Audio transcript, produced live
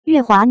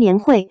乐华年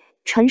会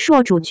陈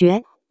烁主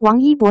角，王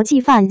一博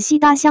纪梵希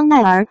搭香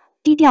奈儿，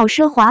低调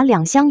奢华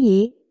两相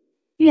宜。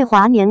乐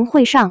华年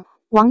会上，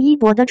王一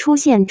博的出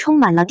现充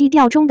满了低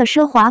调中的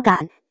奢华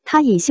感，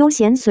他以休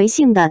闲随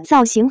性的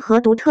造型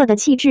和独特的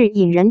气质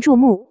引人注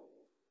目。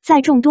在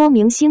众多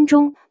明星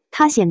中，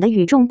他显得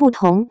与众不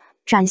同，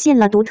展现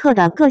了独特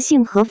的个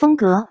性和风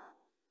格。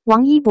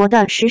王一博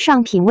的时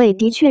尚品味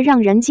的确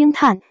让人惊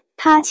叹，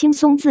他轻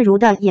松自如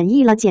地演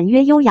绎了简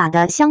约优雅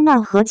的香奈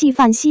儿和纪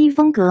梵希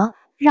风格，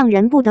让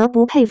人不得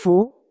不佩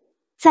服。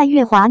在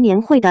乐华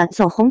年会的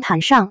走红毯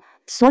上，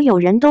所有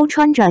人都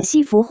穿着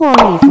西服或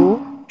礼服，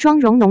妆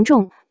容浓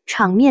重，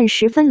场面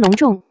十分隆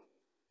重。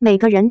每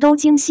个人都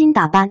精心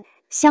打扮，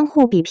相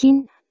互比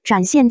拼，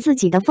展现自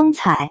己的风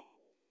采。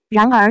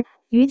然而，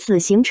与此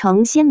形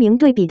成鲜明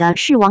对比的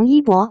是王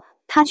一博，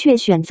他却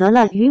选择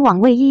了与往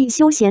卫衣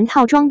休闲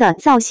套装的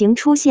造型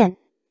出现。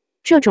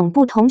这种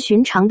不同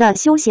寻常的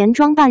休闲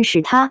装扮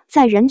使他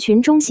在人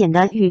群中显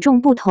得与众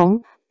不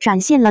同，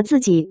展现了自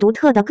己独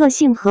特的个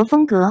性和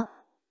风格。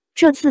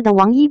这次的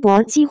王一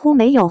博几乎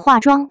没有化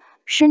妆，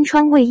身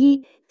穿卫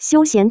衣、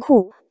休闲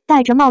裤，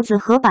戴着帽子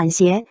和板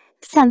鞋，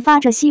散发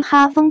着嘻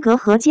哈风格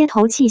和街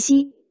头气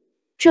息。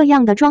这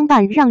样的装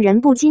扮让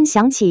人不禁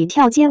想起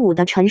跳街舞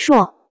的陈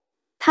烁。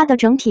他的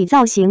整体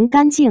造型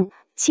干净、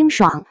清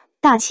爽、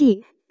大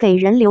气，给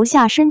人留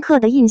下深刻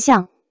的印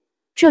象。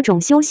这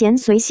种休闲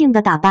随性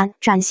的打扮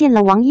展现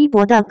了王一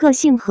博的个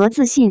性和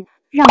自信，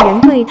让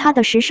人对他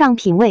的时尚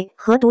品味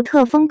和独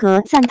特风格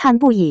赞叹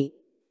不已。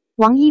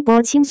王一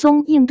博轻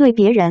松应对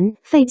别人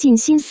费尽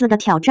心思的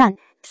挑战，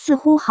似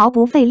乎毫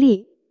不费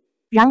力。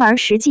然而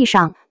实际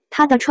上，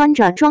他的穿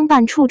着装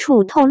扮处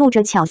处透露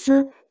着巧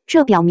思，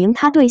这表明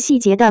他对细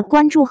节的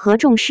关注和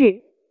重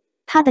视。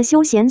他的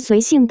休闲随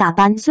性打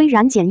扮虽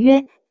然简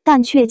约，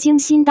但却精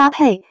心搭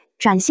配，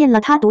展现了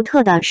他独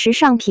特的时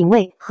尚品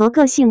味和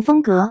个性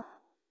风格。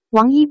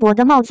王一博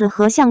的帽子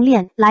和项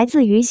链来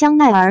自于香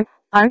奈儿，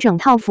而整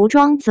套服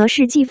装则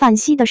是纪梵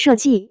希的设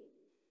计。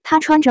他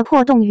穿着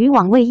破洞渔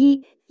网卫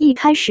衣，一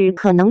开始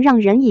可能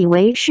让人以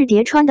为是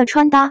叠穿的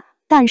穿搭，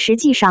但实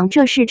际上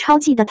这是超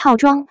技的套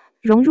装，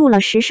融入了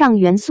时尚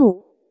元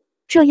素。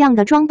这样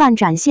的装扮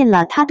展现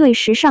了他对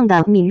时尚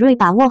的敏锐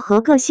把握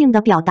和个性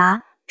的表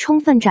达，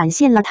充分展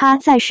现了他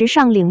在时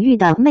尚领域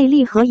的魅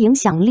力和影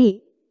响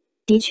力。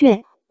的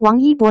确，王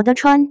一博的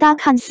穿搭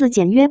看似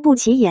简约不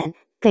起眼，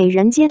给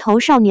人街头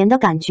少年的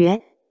感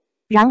觉。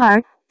然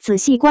而，仔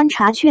细观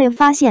察却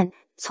发现，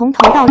从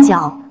头到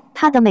脚，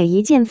他的每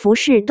一件服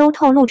饰都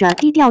透露着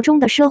低调中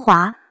的奢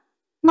华。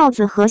帽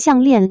子和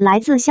项链来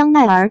自香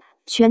奈儿，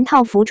全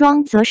套服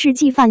装则是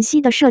纪梵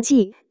希的设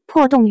计。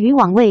破洞渔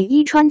网卫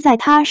衣穿在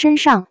他身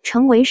上，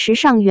成为时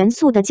尚元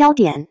素的焦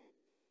点。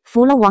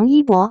服了王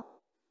一博，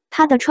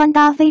他的穿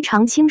搭非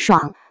常清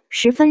爽，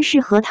十分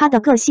适合他的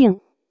个性。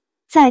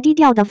在低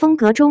调的风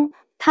格中，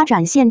他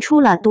展现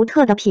出了独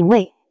特的品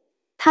味。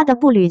他的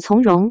步履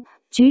从容，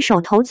举手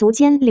投足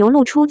间流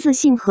露出自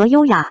信和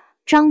优雅，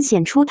彰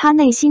显出他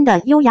内心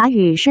的优雅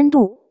与深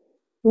度。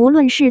无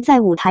论是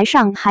在舞台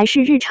上还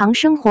是日常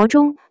生活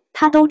中，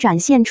他都展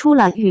现出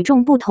了与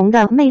众不同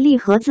的魅力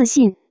和自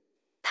信。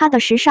他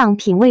的时尚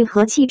品味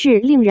和气质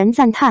令人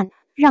赞叹，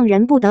让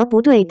人不得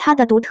不对他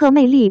的独特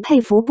魅力佩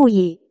服不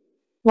已。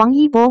王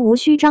一博无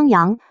需张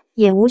扬，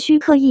也无需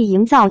刻意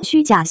营造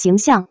虚假形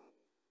象，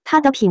他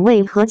的品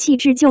味和气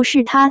质就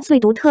是他最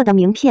独特的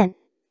名片。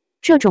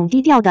这种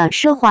低调的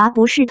奢华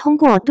不是通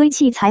过堆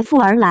砌财富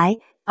而来，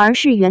而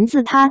是源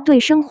自他对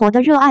生活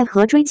的热爱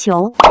和追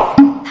求。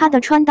他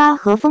的穿搭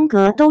和风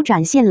格都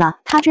展现了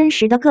他真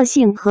实的个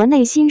性和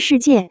内心世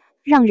界，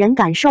让人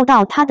感受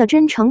到他的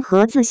真诚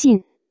和自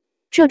信。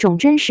这种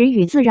真实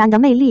与自然的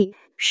魅力，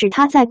使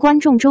他在观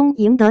众中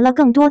赢得了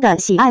更多的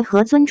喜爱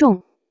和尊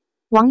重。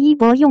王一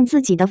博用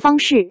自己的方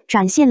式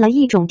展现了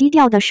一种低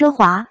调的奢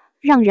华，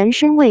让人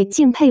深为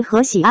敬佩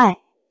和喜爱。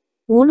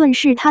无论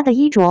是他的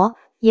衣着、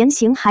言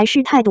行还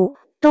是态度，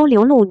都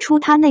流露出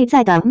他内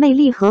在的魅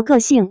力和个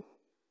性。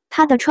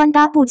他的穿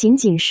搭不仅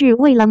仅是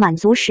为了满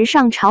足时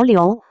尚潮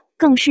流，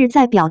更是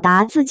在表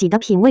达自己的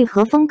品味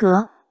和风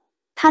格。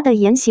他的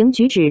言行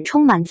举止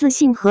充满自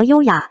信和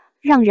优雅，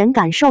让人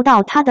感受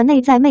到他的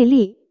内在魅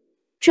力。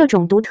这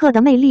种独特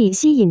的魅力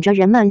吸引着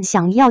人们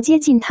想要接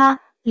近他，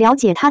了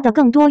解他的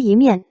更多一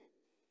面。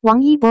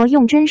王一博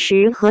用真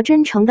实和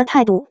真诚的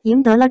态度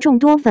赢得了众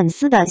多粉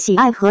丝的喜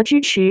爱和支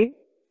持。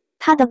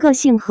他的个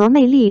性和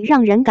魅力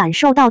让人感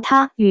受到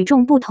他与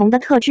众不同的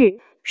特质，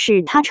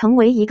使他成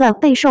为一个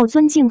备受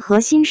尊敬和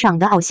欣赏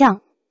的偶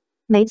像。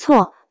没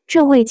错，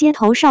这位街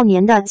头少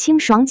年的清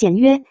爽简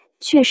约，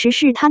确实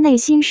是他内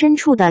心深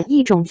处的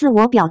一种自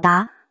我表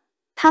达。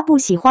他不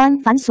喜欢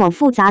繁琐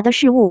复杂的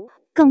事物，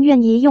更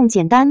愿意用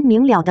简单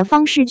明了的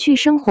方式去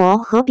生活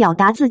和表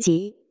达自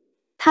己。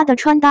他的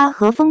穿搭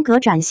和风格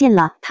展现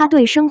了他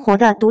对生活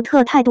的独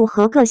特态度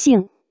和个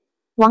性。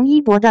王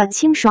一博的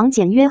清爽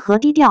简约和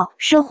低调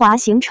奢华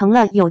形成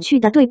了有趣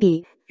的对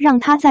比，让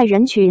他在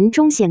人群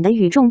中显得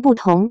与众不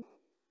同。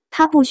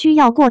他不需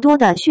要过多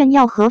的炫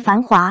耀和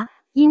繁华，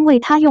因为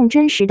他用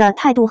真实的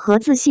态度和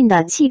自信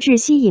的气质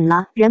吸引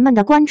了人们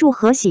的关注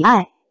和喜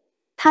爱。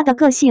他的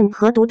个性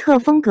和独特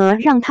风格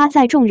让他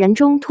在众人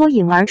中脱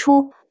颖而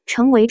出，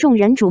成为众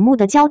人瞩目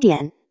的焦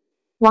点。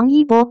王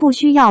一博不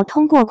需要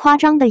通过夸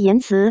张的言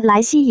辞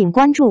来吸引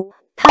关注，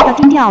他的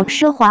低调、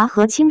奢华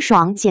和清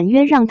爽简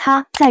约让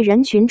他在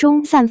人群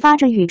中散发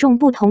着与众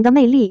不同的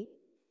魅力。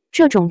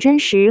这种真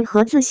实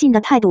和自信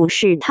的态度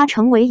使他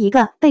成为一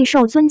个备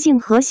受尊敬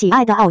和喜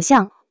爱的偶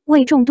像，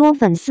为众多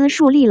粉丝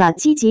树立了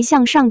积极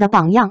向上的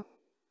榜样。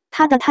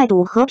他的态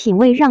度和品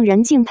味让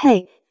人敬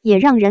佩，也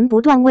让人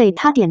不断为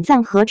他点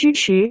赞和支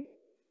持。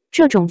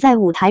这种在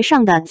舞台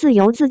上的自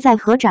由自在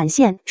和展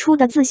现出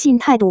的自信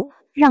态度，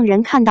让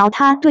人看到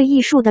他对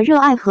艺术的热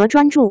爱和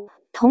专注，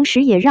同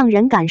时也让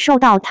人感受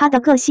到他的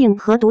个性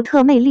和独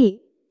特魅力。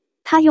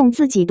他用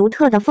自己独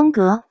特的风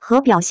格和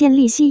表现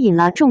力吸引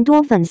了众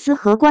多粉丝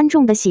和观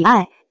众的喜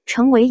爱，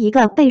成为一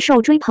个备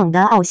受追捧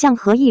的偶像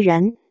和艺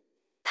人。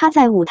他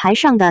在舞台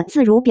上的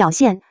自如表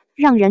现，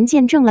让人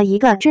见证了一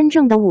个真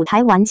正的舞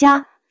台玩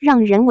家，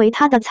让人为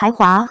他的才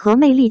华和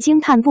魅力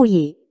惊叹不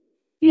已。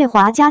乐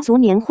华家族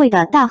年会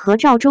的大合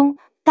照中，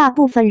大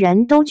部分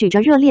人都举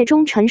着热烈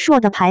中陈烁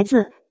的牌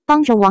子，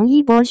帮着王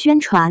一博宣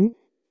传。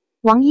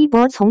王一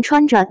博从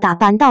穿着打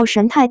扮到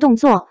神态动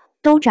作，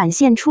都展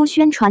现出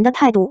宣传的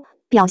态度，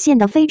表现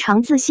得非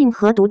常自信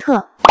和独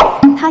特。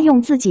他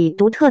用自己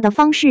独特的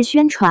方式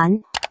宣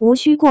传，无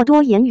需过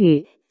多言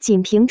语，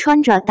仅凭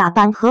穿着打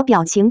扮和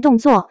表情动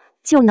作，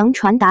就能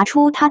传达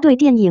出他对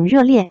电影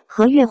热烈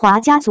和乐华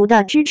家族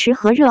的支持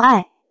和热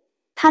爱。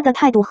他的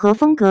态度和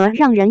风格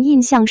让人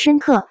印象深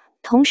刻，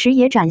同时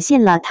也展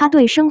现了他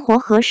对生活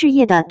和事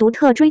业的独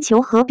特追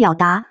求和表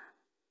达。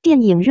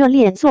电影《热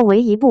烈》作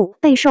为一部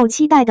备受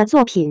期待的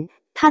作品，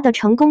它的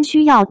成功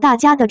需要大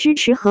家的支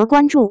持和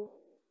关注。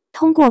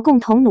通过共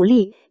同努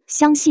力，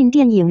相信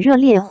电影《热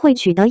烈》会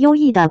取得优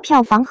异的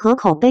票房和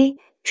口碑，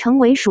成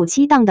为暑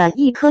期档的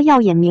一颗耀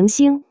眼明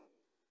星。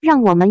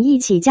让我们一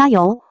起加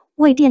油，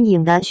为电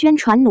影的宣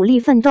传努力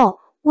奋斗，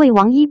为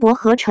王一博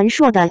和陈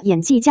烁的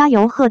演技加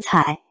油喝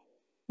彩。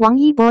王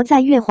一博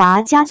在乐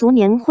华家族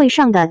年会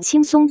上的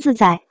轻松自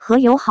在和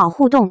友好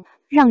互动，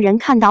让人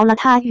看到了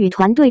他与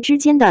团队之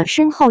间的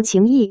深厚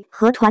情谊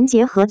和团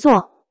结合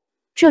作。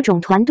这种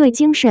团队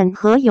精神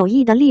和友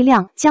谊的力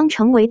量将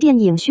成为电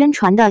影宣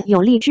传的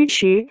有力支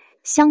持。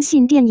相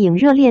信电影《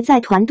热烈》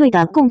在团队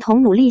的共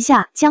同努力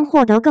下，将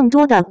获得更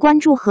多的关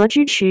注和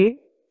支持。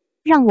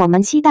让我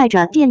们期待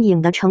着电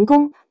影的成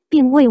功，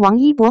并为王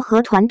一博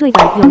和团队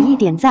的友谊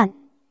点赞。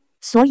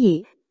所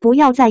以，不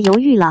要再犹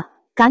豫了，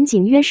赶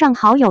紧约上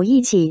好友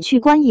一起去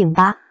观影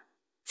吧！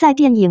在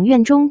电影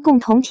院中共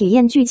同体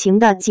验剧情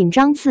的紧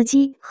张刺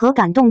激和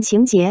感动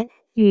情节，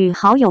与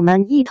好友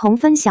们一同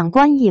分享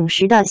观影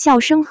时的笑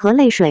声和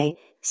泪水，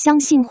相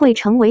信会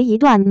成为一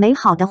段美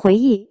好的回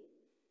忆。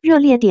热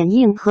烈点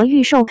映和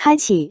预售开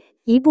启，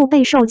一部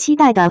备受期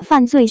待的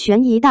犯罪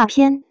悬疑大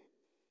片。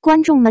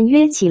观众们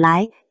约起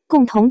来，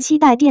共同期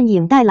待电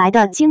影带来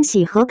的惊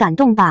喜和感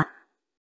动吧！